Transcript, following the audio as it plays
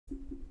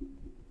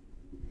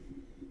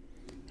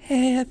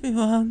Hey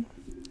everyone,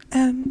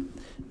 my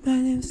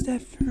name is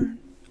Deathrune.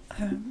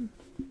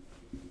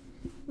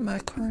 My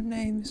current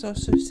name is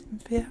also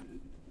Cynthia,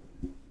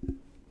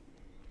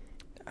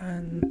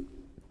 and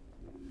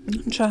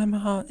I'm trying my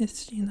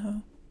hardest,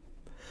 I'm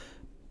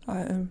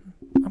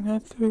going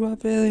through a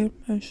really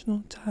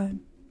emotional time,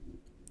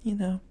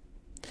 I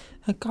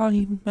can't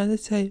even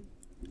meditate,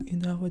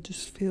 I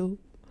just feel,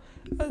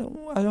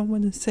 I don't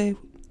want to say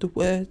the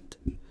word,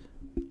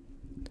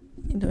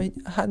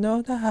 I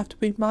know that I have to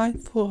be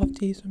mindful of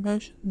these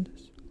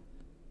emotions.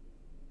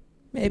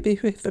 Maybe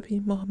if I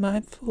be more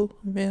mindful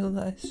and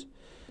realise,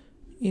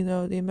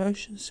 the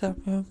emotions that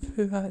I'm going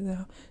through right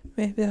now,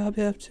 maybe I'll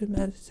be able to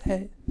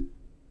meditate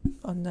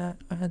on that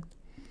and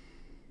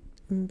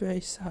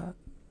embrace that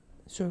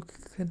so I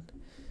can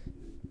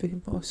be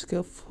more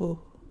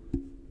skillful.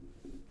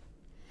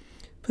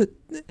 But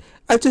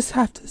I just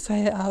have to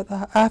say it out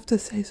loud. I have to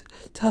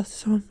tell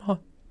someone,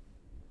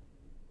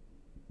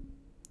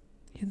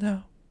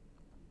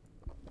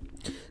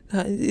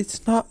 that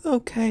it's not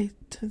okay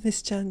to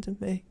misgender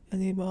me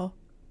anymore.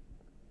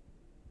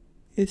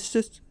 It's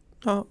just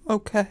not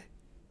okay.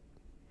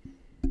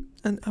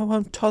 And I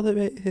won't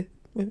tolerate it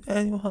with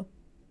anyone.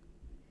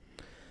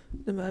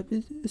 There might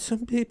be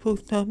some people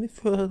who've known me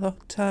for a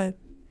long time.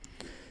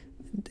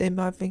 They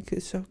might think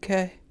it's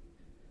okay.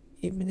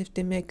 Even if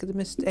they make the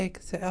mistake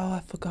and say, oh,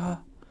 I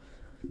forgot.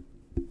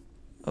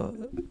 Or,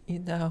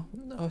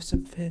 or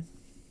something.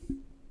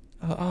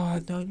 Or, oh,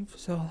 I've known you for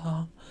so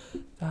long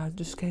that I'm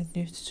just getting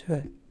used to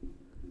it.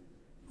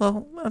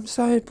 Well, I'm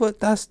sorry,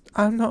 but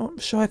I'm not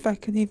sure if I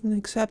can even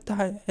accept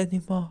that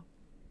anymore.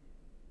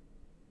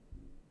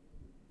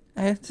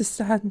 I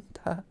understand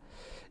that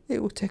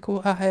it will take a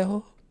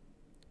while,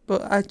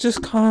 but I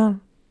just can't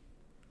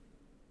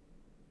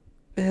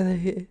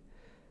really,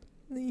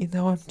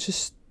 I'm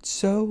just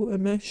so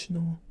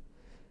emotional.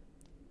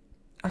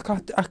 I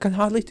can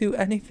hardly do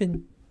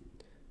anything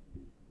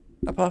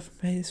apart from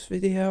make this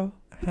video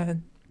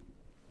and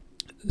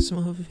some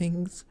other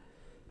things.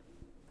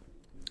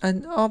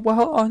 And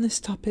on this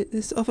topic,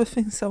 there's other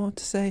things I want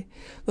to say.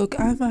 Look,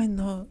 I might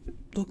not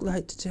look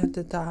like the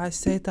gender that I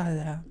say that I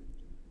am.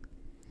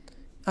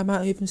 I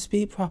might even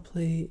speak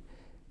properly.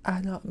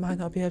 I might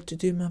not be able to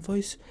do my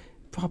voice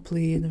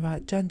properly in the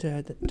right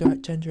gender,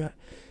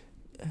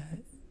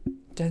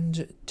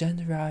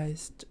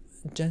 genderized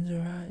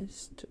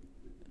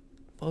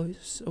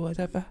voice or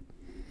whatever.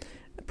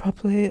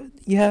 Properly,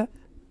 yeah.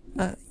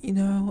 I'll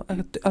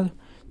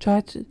try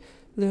to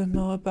learn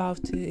more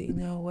about it,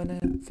 when I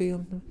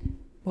feel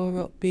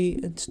more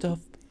upbeat and stuff.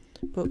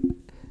 But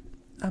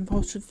I'm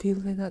also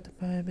feeling at the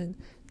moment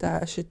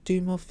that I should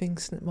do more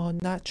things more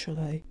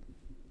naturally.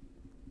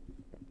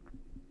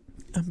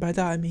 And by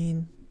that I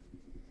mean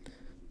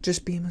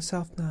just be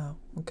myself now,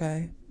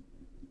 okay?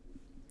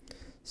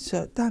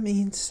 So that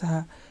means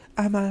that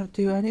I might not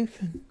do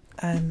anything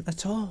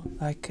at all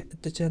like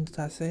the gender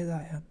that I say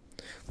that I am,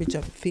 which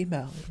I'm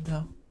female,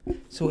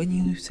 So when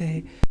you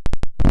say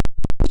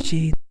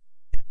she,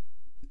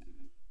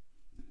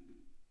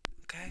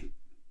 okay,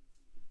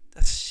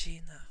 that's she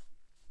now.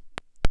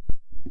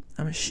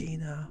 I'm a she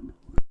now.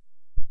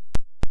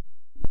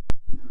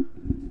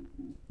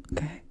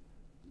 Okay?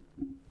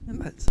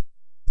 And that's,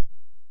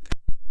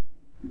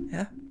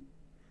 yeah?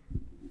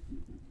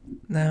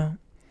 Now,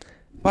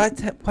 why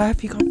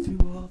have you gone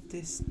through all of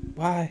this?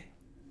 Why?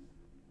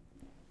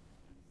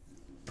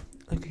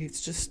 Okay,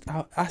 it's just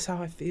that's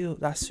how I feel.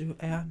 That's who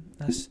I am.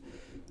 That's,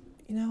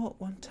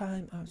 one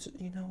time I was,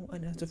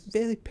 and it was a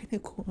very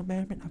pinnacle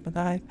moment of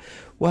my life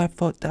where I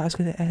thought that I was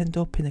going to end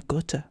up in a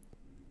gutter.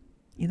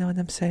 You know what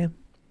I'm saying?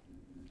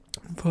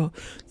 But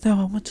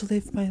no, I want to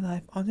live my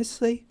life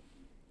honestly,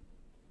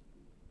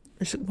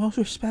 most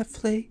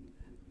respectfully.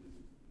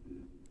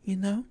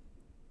 And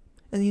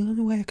the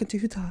only way I can do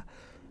that,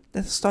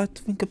 then start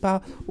to think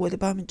about what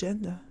about my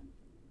gender.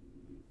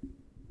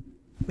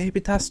 Maybe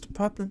that's the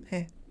problem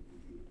here.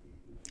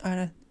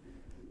 And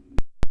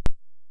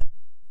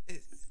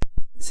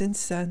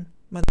since then,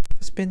 my life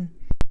has been,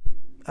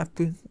 I've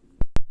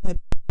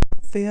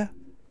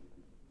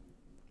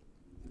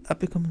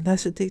become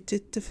less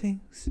addicted to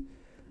things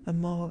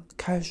and more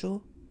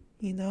casual,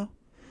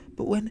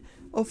 But when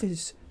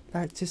others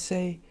like to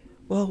say,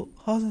 well,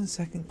 hold on a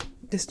second,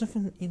 there's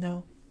nothing, you're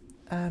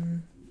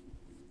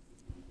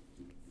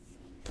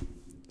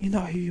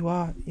not who you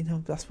are,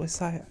 that's what it's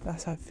like,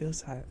 that's how it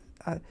feels like.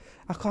 I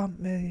can't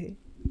really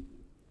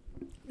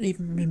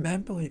even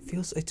remember what it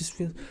feels. It just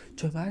feels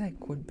traumatic.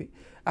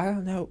 I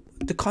don't know.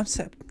 The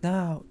concept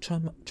now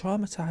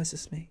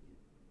traumatizes me.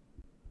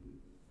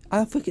 I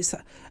don't think it's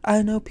that.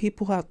 I know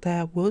people out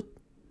there would,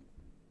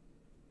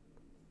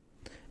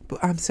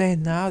 but I'm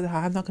saying now that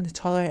I'm not going to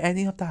tolerate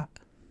any of that.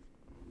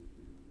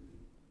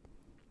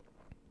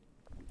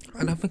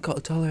 I don't think I'll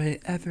tolerate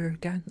it ever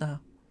again now.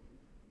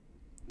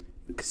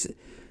 Because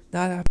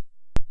now that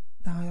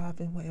I've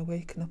been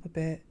waking up a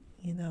bit,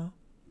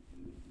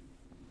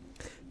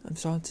 I'm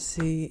starting to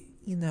see,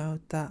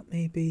 that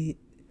maybe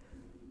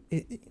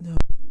it,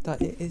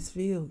 that it is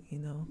real,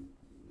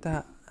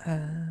 that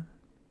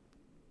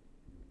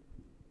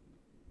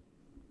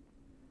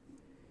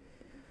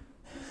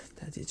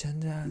the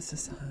gender as a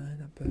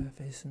sign of birth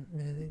isn't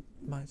really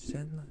my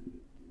gender.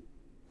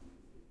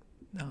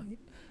 No,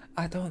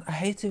 I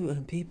hate it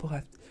when people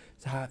have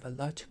to have a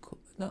logical,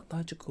 not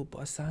logical,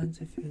 but a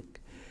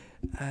scientific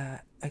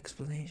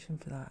explanation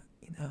for that,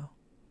 you know.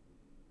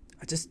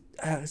 I just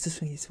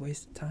think it's a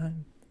waste of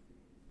time.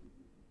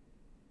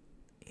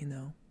 You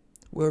know,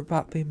 we're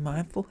about being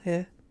mindful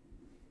here.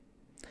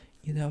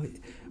 You know, it's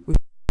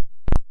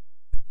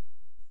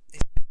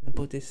the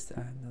Buddhist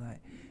and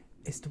like,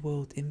 is the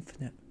world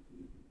infinite?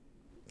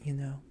 You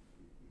know,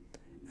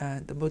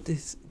 and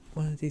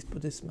one of these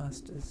Buddhist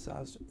masters I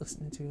was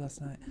listening to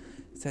last night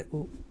said,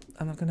 "Well,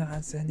 I'm not going to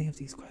answer any of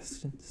these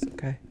questions,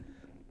 okay?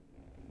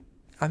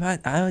 I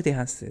already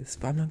answered this,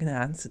 but I'm not going to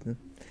answer them,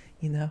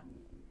 you know?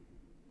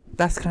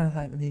 That's kind of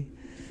like me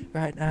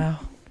right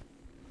now,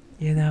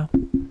 you know?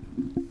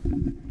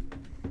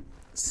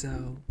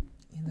 So,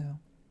 you know,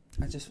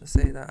 I just want to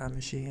say that I'm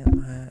a she, you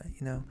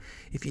know,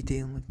 if you're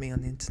dealing with me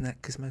on the internet,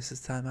 because most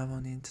of the time I'm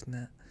on the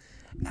internet,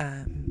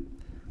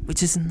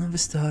 which is another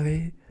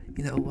story,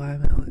 you know, why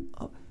am I like,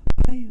 oh,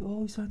 why are you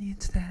always on the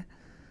internet?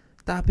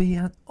 That'll be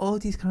all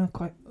these kind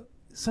of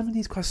some of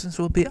these questions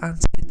will be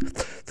answered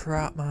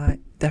throughout my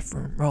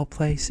Deathrune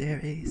roleplay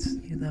series,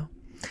 you know.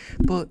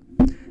 But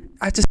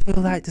I just feel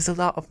like there's a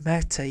lot of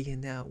meta, you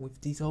know,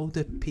 with these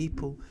older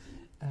people,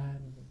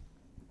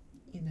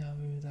 you know,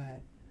 who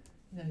like,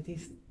 you know,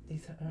 these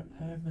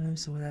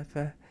hormones or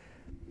whatever,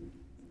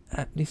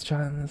 these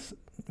trans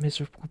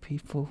miserable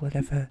people,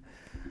 whatever,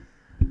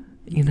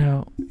 you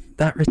know,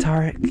 that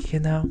rhetoric, you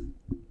know,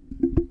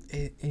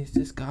 it is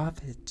just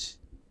garbage,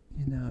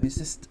 you know, it's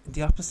just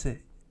the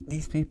opposite.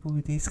 These people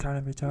with these kind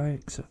of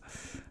rhetoric, so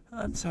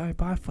I'm sorry,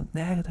 but I think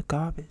they're the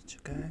garbage,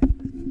 okay?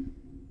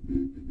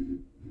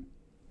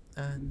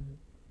 And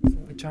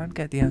we're trying to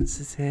get the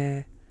answers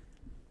here,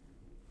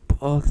 but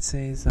all I can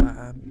say is that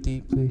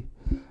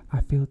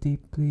I feel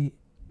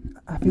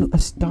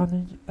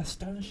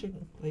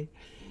astonishingly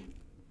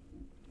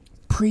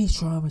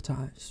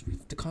pre-traumatized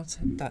with the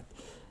concept that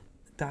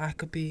I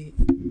could be,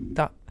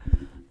 that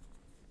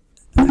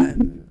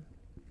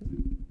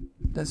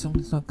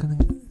someone's not gonna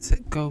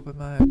go by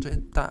my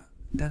agenda, that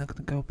they're not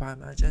gonna go by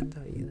my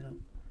agenda, you know.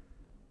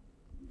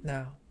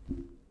 Now,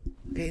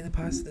 getting the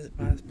past is the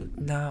past, but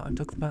now, I'm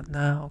talking about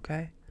now,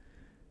 okay?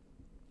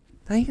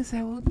 Now you can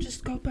say, well,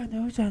 just go by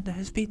no agenda,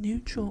 just be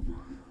neutral.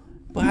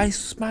 But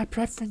it's my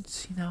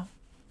preference, you know.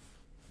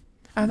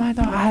 I might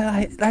not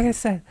highlight, like I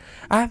said,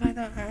 I might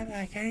not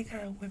highlight any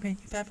kind of women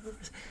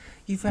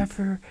you've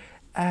ever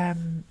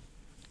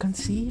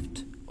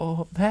conceived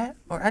or met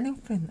or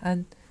anything,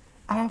 and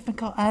I don't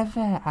think I'll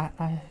ever act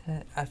like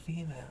a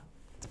female,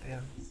 to be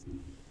honest.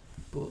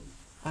 But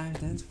I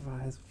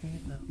identify as a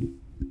female,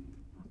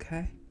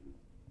 okay?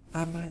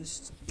 I might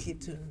just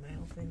keep doing the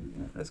male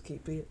thing, just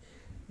keep doing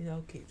the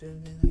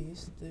thing I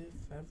used to do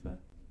forever,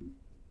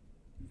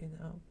 you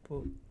know,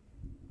 but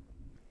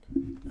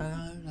I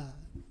don't know that,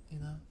 you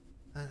know,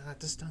 and I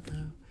just don't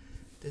know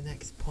the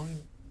next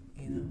point,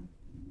 you know.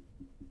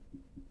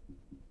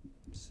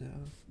 So,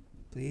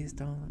 please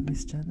don't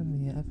misgender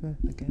me ever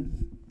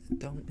again.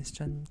 Don't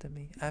misgender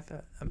me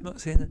ever. I'm not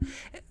saying that.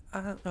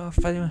 I don't know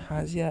if anyone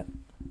has yet.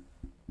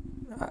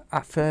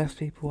 At first,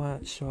 people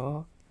weren't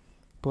sure,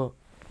 but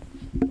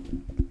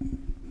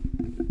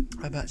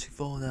I've actually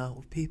fallen out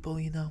with people,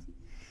 you know.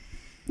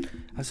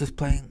 I was just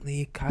playing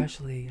League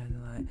casually,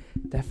 and like,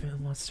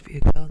 Deathrune wants to be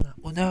a girl now.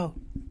 Well, no,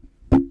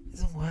 it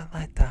doesn't work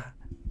like that.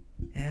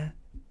 Yeah,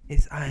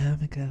 I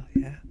am a girl.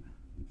 Yeah,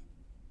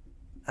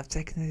 I've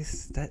taken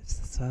these steps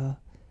as well.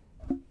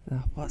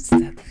 What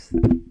steps?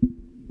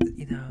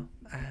 You know,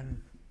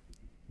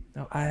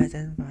 no, I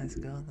identify as a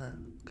girl now.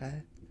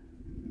 Okay.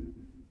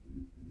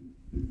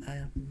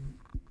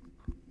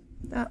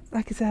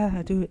 Like I said,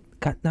 I do it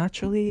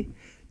naturally.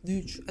 I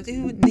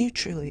do it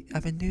neutrally.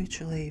 I'm a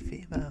neutrally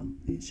female.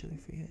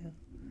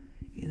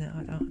 You know,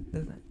 I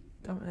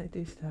don't really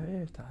do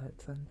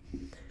stereotypes, and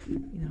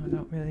you know, I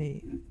don't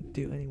really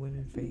do any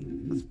women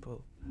things, but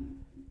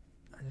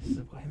I'm just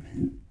a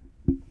woman.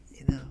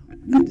 You know,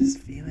 I'm just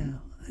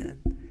female, and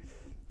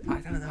I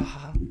don't know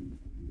how.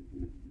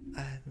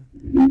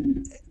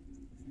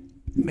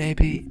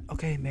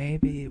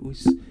 Maybe it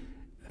was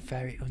a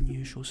very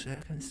unusual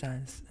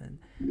circumstance and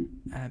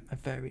a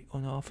very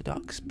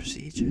unorthodox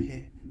procedure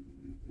here.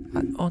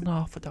 An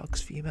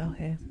unorthodox female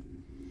here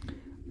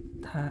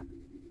that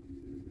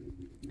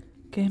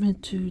came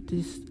into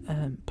this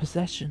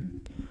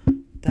possession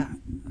that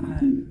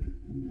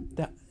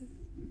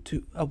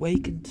to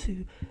awaken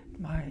to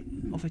my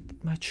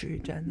true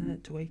gender,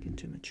 to awaken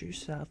to my true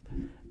self,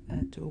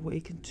 and to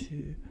awaken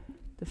to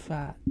the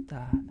fact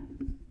that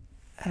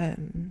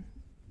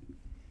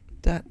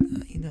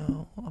you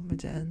know, I'm a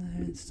gender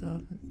and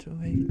stuff, and to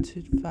awaken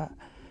to the fact,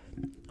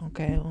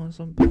 okay, once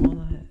I'm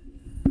born,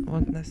 I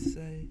won't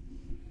necessarily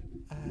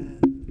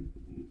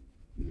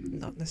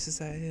not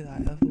necessarily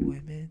like other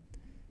women,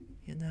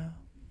 you know.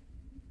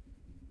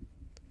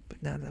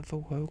 But now that I've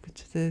awoken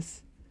to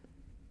this,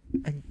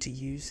 and to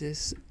use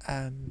this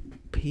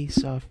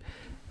piece of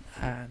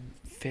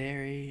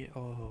theory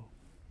or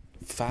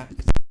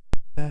fact.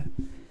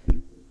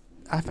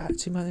 I've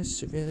actually managed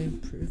to really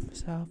improve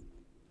myself,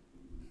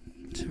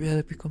 to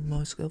really become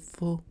more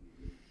skillful,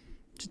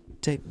 to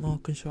take more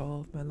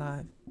control of my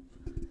life,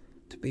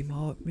 to be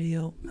more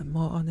real and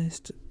more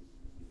honest.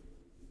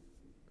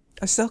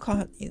 I still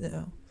can't,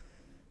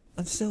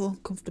 I'm still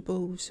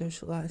uncomfortable with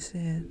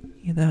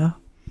socialising, I'm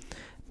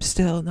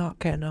still not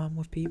getting on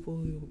with people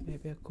who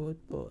maybe I could,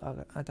 but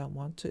I don't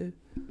want to,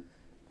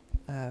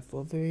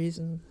 for other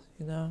reasons,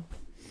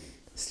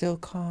 Still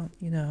can't,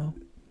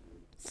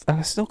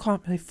 I still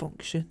can't really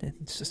function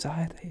in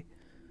society.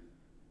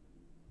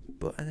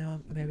 But I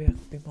know maybe I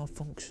could be more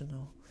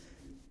functional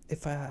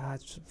if I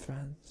had some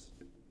friends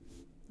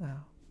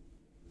now.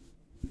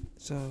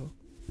 So,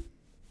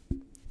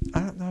 I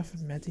don't know if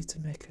I'm ready to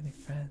make any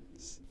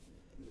friends,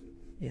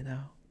 I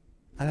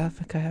don't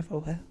think I ever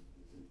will.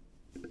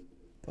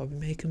 But I'll be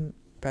making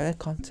better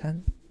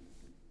content.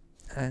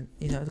 And,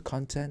 the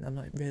content, I'm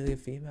not really a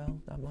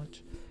female that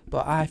much.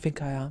 But I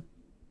think I am.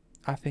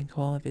 I think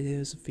all my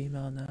videos are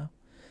female now.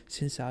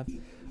 Since I've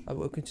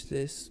woken to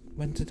this,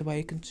 went to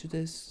awaken to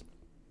this.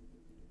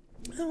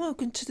 I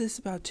woken to this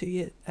about 2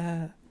 years,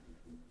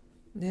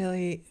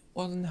 nearly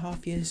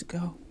 1.5 years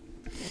ago.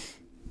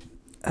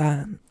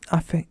 I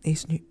think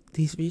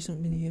these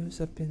recent videos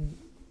have been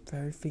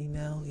very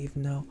female,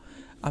 even though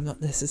I'm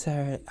not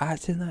necessarily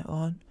acting like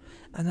one,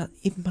 and not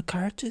even my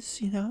characters,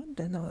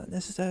 they're not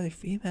necessarily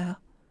female,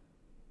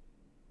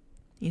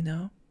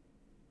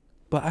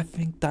 But I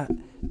think that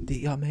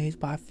they are made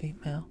by a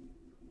female,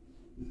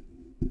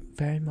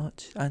 very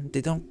much, and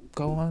they don't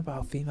go on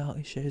about female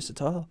issues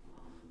at all.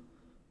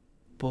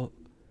 But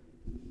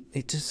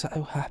it just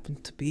so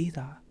happened to be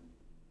that,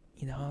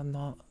 I'm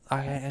not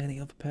like any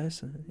other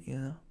person,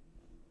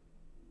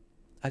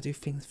 I do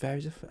things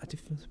very different. I do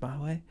things my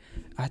way.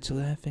 I had to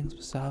learn things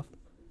myself.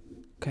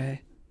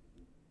 Okay.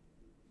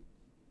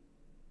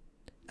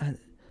 And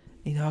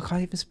I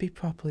can't even speak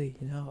properly.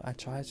 I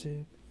try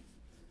to.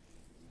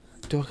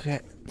 Okay.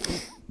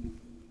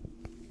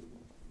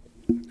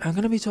 I'm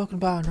gonna be talking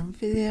about another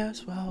video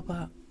as well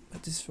about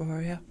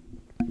dysphoria.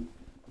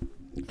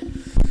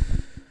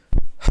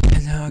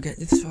 And now I get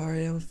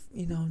dysphoria with,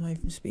 not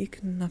even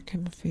speaking like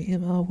in a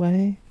female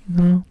way,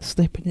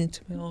 slipping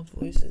into my own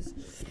voices.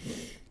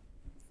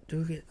 I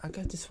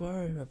get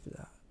dysphoria over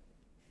that.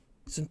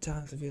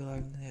 Sometimes I feel like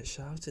I'm gonna get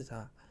shouted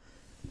at.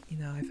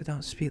 If I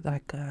don't speak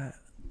like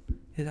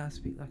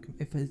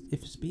if I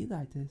speak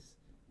like this,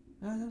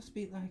 I don't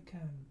speak like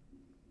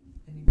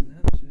anyone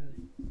else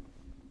really.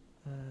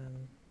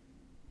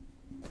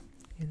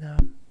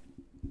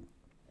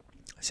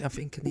 So I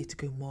think I need to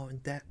go more in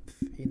depth.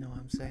 You know what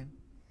I'm saying?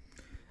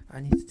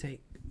 I need to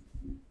take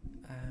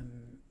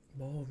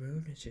more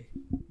room energy.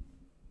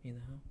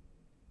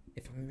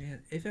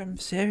 If I'm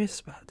serious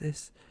about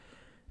this,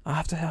 I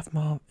have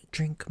to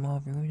drink more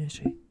room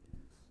energy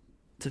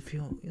to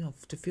feel,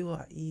 to feel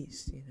at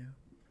ease.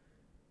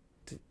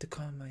 To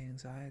calm my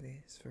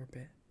anxieties for a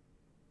bit.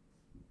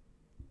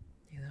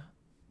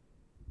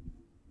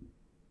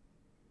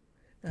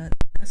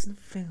 That's the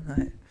thing.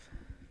 Like,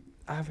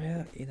 I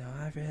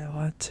really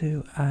want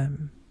to. I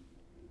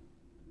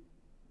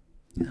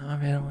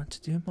really want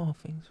to do more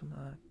things with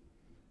my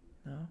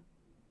life.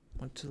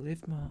 Want to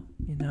live more.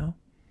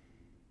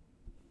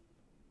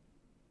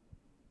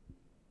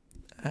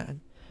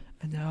 And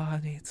now I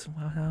need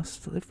someone else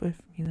to live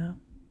with.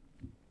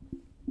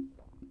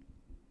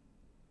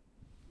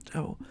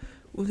 So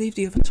we'll leave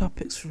the other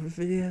topics for the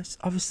videos.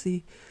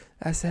 Obviously,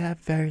 as I said,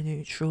 very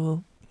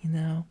neutral.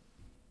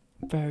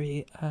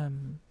 Very I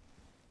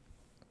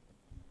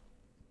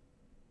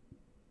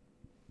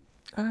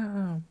don't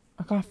know.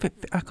 I can't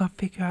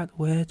figure out the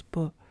word,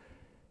 but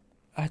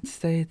I'd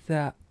say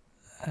that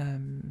I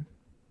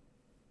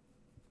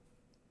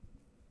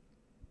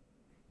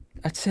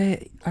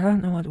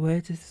don't know what the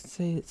word is. I'd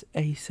say it's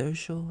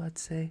asocial.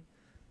 Let's say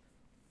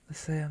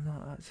I'm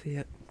not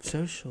actually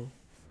social.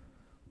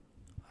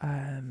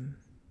 Really.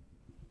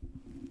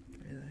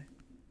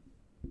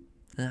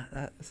 Nah,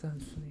 that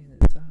sounds funny in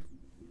itself.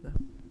 No.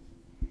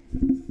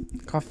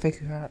 Can't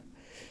figure out.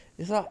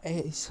 It's not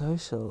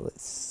asocial.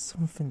 It's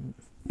something.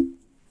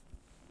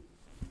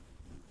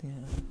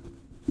 Yeah.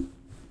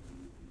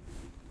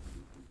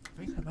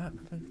 I think I might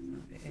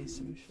be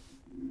asocial.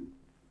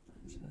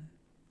 Actually.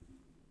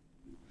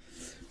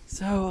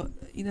 So,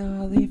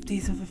 I'll leave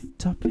these other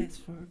topics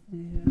for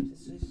videos.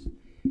 It's just,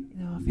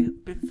 I've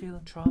been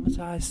feeling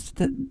traumatized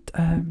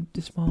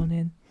this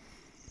morning.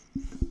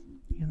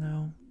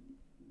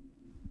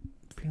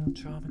 Feeling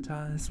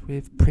traumatized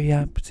with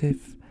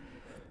preemptive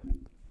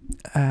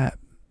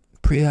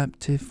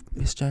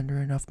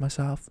misgendering of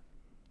myself.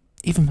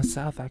 Even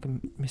myself, I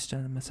can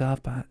misgender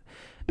myself, but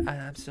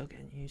I'm still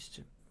getting used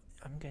to.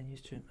 I'm getting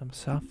used to it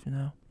myself,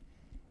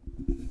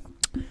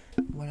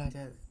 When I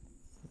get,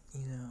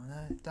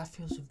 that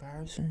feels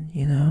embarrassing,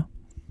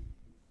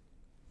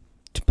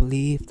 to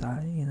believe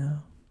that,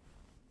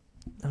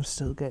 I'm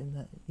still getting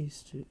that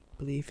used to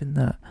believing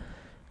that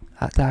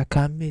I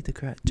can be the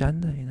correct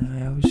gender.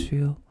 I always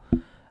feel,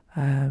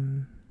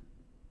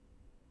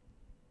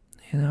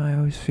 You know, I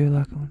always feel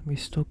like I'm gonna be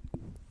stuck,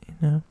 you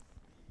know.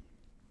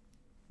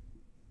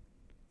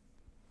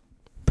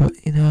 But,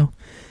 you know,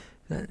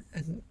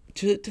 and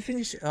to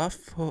finish it off,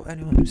 for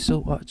anyone who's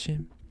still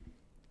watching,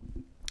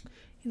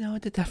 you know,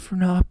 the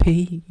Deathrune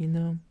RP, you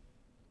know,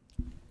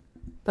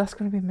 that's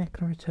gonna be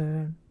making a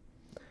return.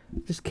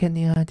 Just getting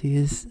the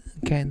ideas,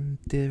 getting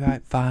the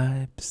right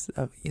vibes,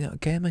 you know,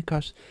 getting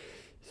across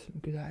some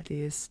good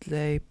ideas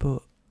today,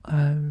 but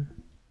I'm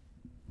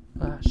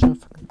not sure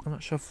if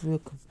I feel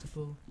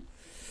comfortable.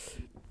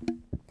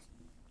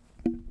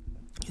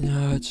 You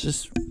know, it's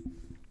just, you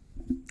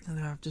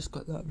know, I've just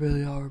got that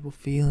really horrible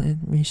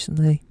feeling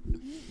recently.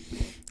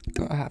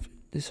 I have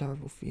this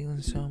horrible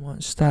feeling so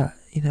much that,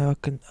 you know, I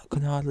can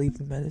hardly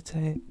even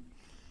meditate.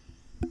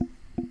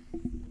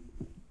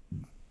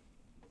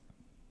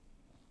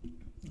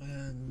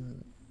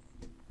 And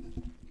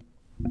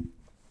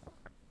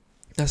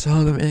that's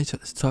all I'm really to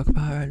talk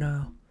about right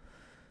now.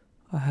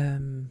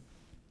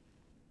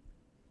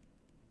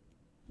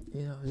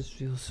 You know, I just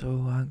feel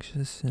so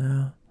anxious, you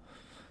know.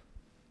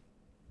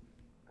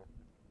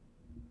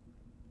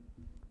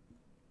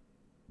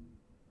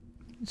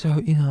 So,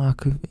 you know, I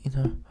could, you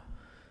know,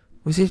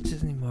 we'll see if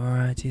there's any more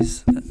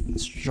ideas,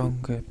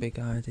 stronger, big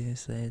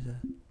ideas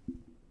later.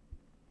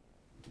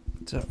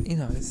 So, you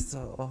know, this is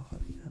all,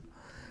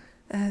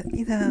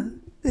 you know,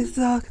 this is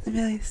all I can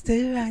really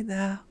do right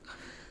now.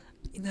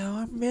 You know,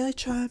 I'm really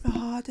trying my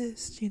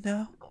hardest, you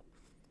know.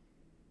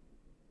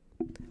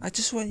 I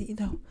just want, you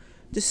know,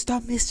 to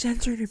stop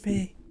misgendering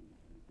me.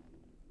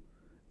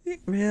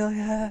 It really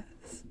has.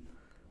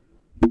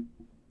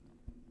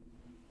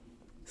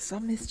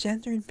 Stop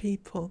misgendering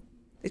people.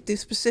 If they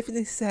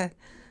specifically said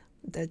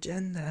their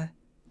gender,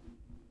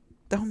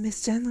 don't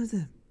misgender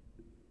them.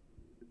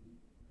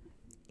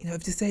 You know,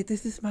 if they say,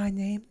 this is my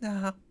name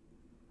now,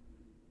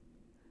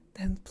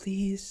 then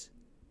please,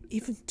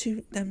 even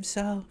to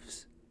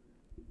themselves.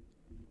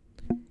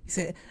 You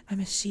say,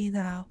 I'm a she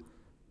now.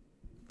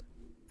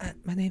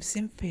 My name's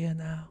Cynthia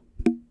now.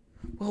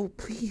 Well,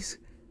 please,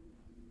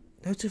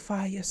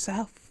 notify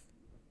yourself,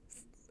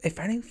 if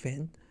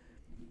anything.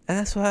 And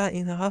that's why,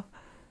 you know,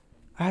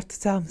 I have to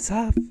tell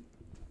myself,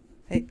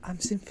 hey, I'm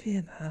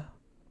Cynthia now.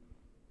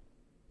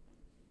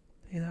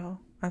 You know,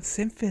 I'm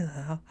Cynthia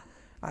now.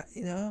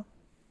 You know.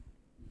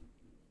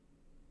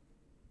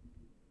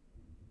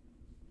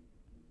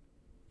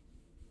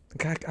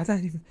 I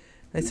don't even,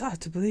 it's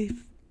hard to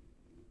believe.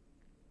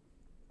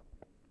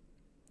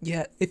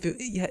 Yeah, if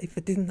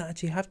I didn't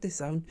actually have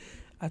this,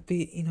 I'd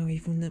be, you know,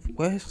 even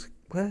worse,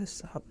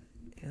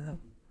 you know.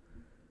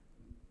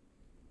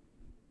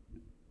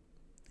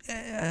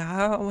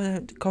 I don't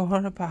want to go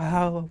on about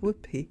how I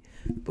would be,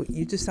 but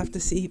you just have to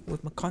see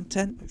with my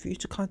content, my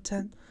future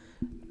content.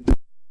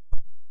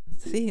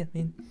 See, I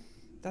mean,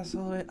 that's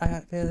all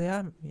I really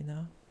am, you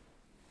know.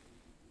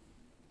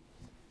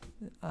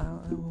 I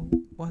don't know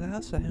what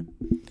else I am.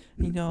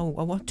 You know,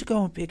 I want to go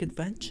on big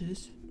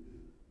adventures.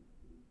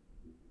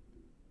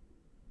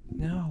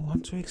 You know, I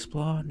want to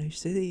explore a new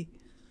city.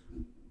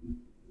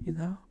 You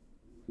know,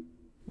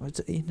 I want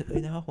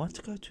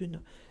to go to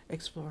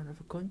explore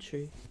another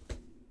country.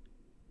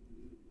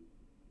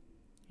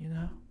 You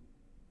know.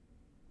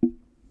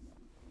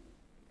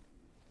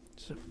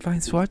 So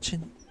thanks for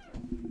watching.